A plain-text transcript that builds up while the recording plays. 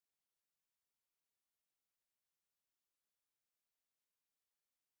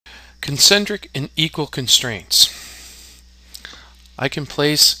Concentric and equal constraints. I can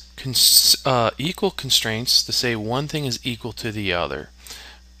place equal constraints to say one thing is equal to the other.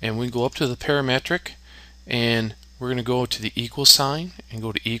 And we go up to the parametric, and we're going to go to the equal sign and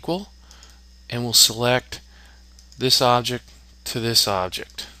go to equal, and we'll select this object to this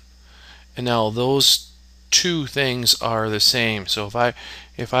object. And now those two things are the same. So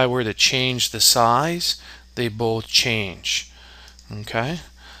if I were to change the size, they both change. Okay?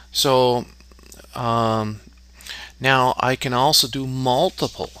 So now I can also do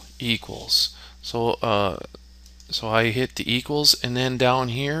multiple equals. So I hit the equals, and then down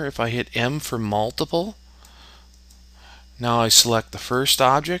here, if I hit M for multiple, now I select the first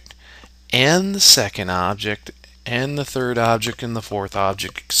object and the second object and the third object and the fourth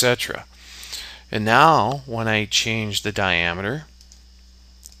object, etc. And now when I change the diameter,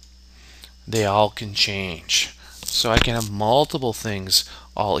 they all can change. So I can have multiple things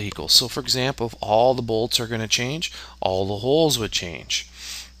all equal. So for example, if all the bolts are going to change, all the holes would change.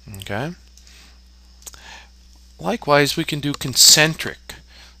 Okay? Likewise, we can do concentric.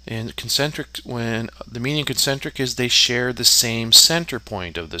 And concentric, when the meaning of concentric is they share the same center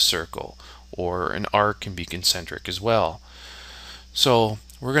point of the circle, or an arc can be concentric as well. So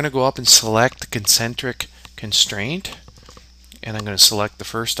we're going to go up and select the concentric constraint, and I'm going to select the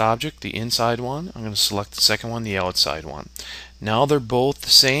first object, the inside one. I'm going to select the second one, the outside one. Now they're both the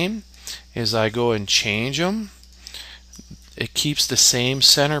same. As I go and change them, it keeps the same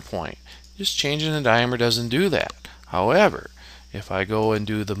center point. Just changing the diameter doesn't do that. However, if I go and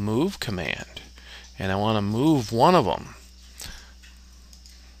do the move command and I want to move one of them,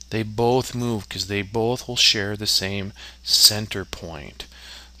 they both move because they both will share the same center point.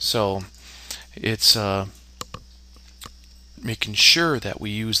 So it's making sure that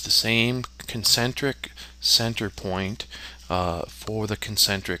we use the same concentric center point for the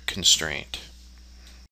concentric constraint.